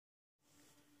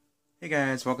Hey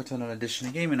guys, welcome to another edition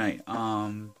of GamingNight.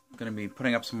 I'm going to be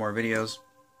putting up some more videos.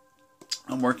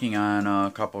 I'm working on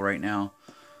a couple right now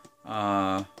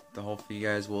that hopefully you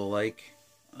guys will like.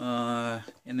 In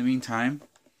the meantime,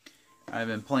 I've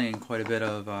been playing quite a bit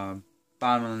of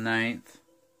Bottom of the Ninth.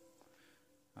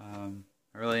 I'm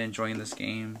really enjoying this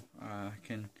game. I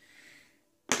can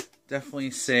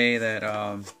definitely say that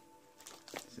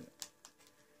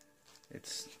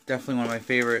it's definitely one of my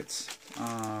favorites.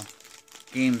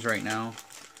 Games right now.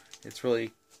 It's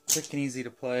really quick and easy to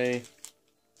play.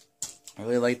 I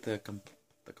really like the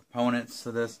components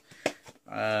to this.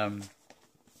 It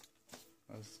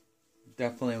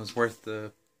was worth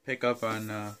the pickup on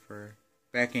for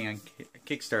backing on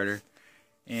Kickstarter,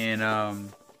 and I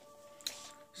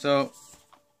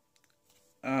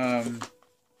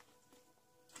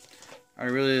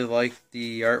really like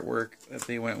the artwork that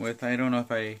they went with. I don't know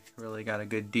if I really got a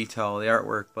good detail of the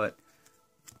artwork, but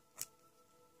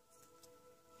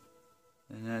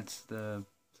that's the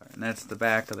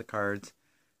back of the cards.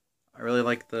 I really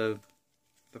like the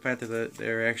fact that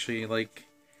they're actually like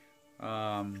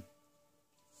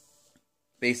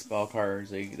baseball cards.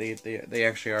 They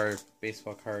actually are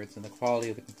baseball cards, and the quality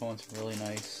of the components are really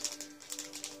nice.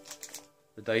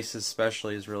 The dice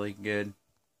especially is really good.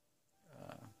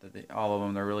 All of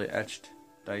them, they're really etched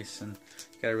dice and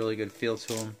got a really good feel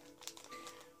to them.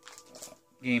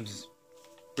 Game's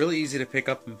really easy to pick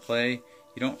up and play.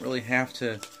 You don't really have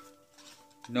to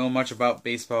know much about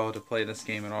baseball to play this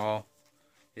game at all.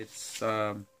 It's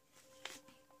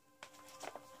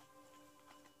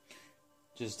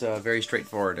just very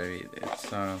straightforward.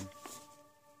 It's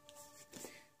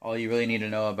all you really need to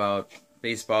know about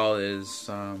baseball is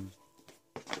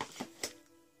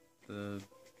the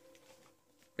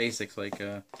basics, like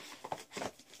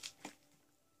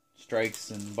strikes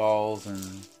and balls and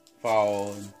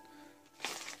foul and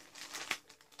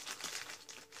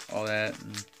all that,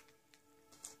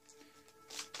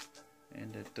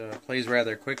 and it plays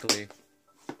rather quickly.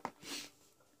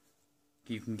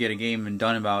 You can get a game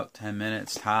done in about 10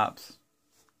 minutes tops,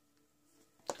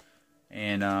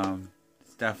 and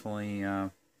it's definitely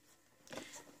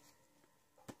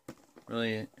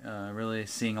really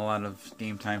seeing a lot of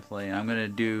game time play. And I'm gonna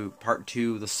do part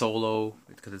 2, the solo,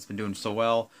 because it's been doing so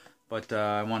well. But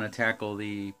I want to tackle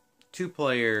the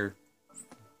 2-player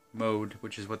mode,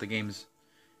 which is what the game's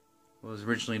was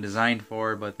originally designed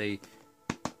for, but they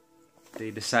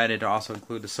decided to also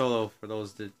include the solo for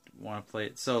those that want to play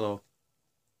it solo.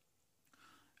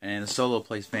 And the solo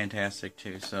plays fantastic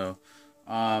too. So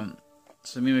me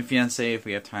and my fiance, if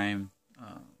we have time,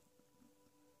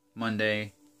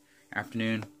 Monday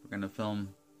afternoon, we're gonna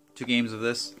film 2 games of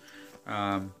this.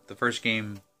 The first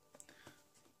game,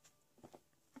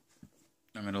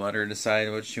 I'm gonna let her decide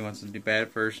what she wants to do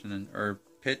bat first, and then or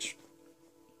pitch.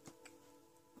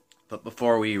 But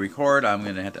before we record, I'm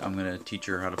gonna teach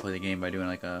her how to play the game by doing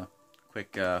like a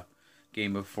quick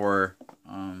game before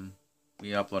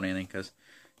we upload anything, because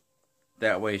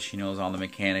that way she knows all the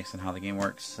mechanics and how the game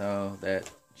works, so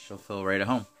that she'll feel right at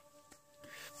home.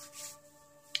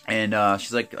 And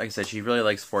she's like I said, she really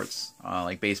likes sports,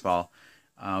 like baseball.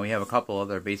 We have a couple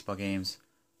other baseball games,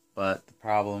 but the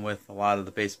problem with a lot of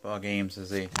the baseball games is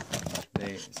some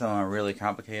of them are really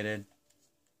complicated.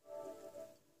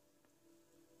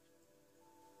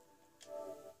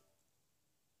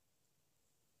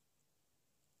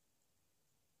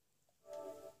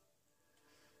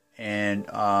 And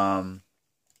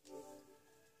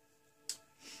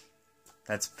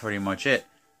that's pretty much it.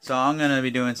 So I'm going to be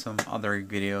doing some other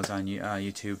videos on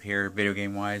YouTube here, video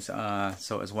game wise,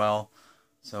 so as well.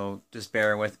 So just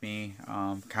bear with me.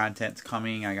 Content's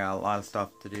coming. I got a lot of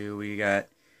stuff to do. We got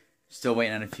still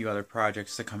waiting on a few other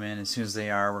projects to come in. As soon as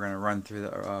they are, we're going to run through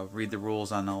read the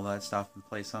rules on all that stuff and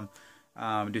play some,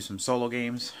 do some solo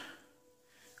games.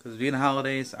 Because being the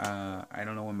holidays, I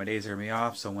don't know when my days are going to be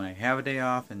off, so when I have a day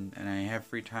off and I have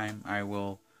free time, I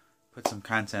will put some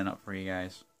content up for you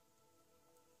guys.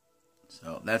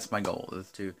 So that's my goal,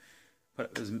 is to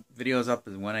put as videos up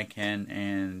as when I can,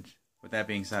 and with that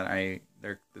being said,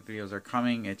 the videos are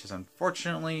coming. It's just,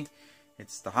 unfortunately,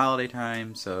 it's the holiday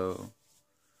time, so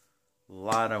a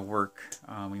lot of work.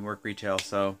 We work retail,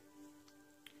 so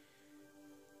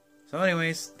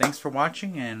anyways, thanks for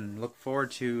watching, and look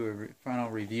forward to a final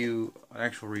review,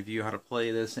 actual review, how to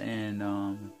play this, and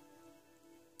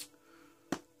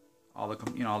all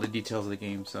the details of the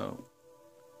game. So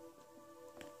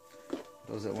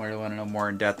those that want to know more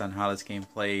in depth on how this game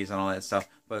plays and all that stuff,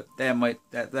 but that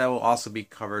will also be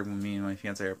covered when me and my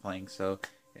fiance are playing. So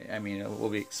I mean, we'll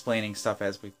be explaining stuff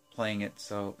as we're playing it,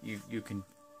 so you can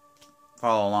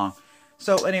follow along.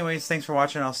 So anyways, thanks for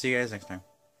watching. I'll see you guys next time.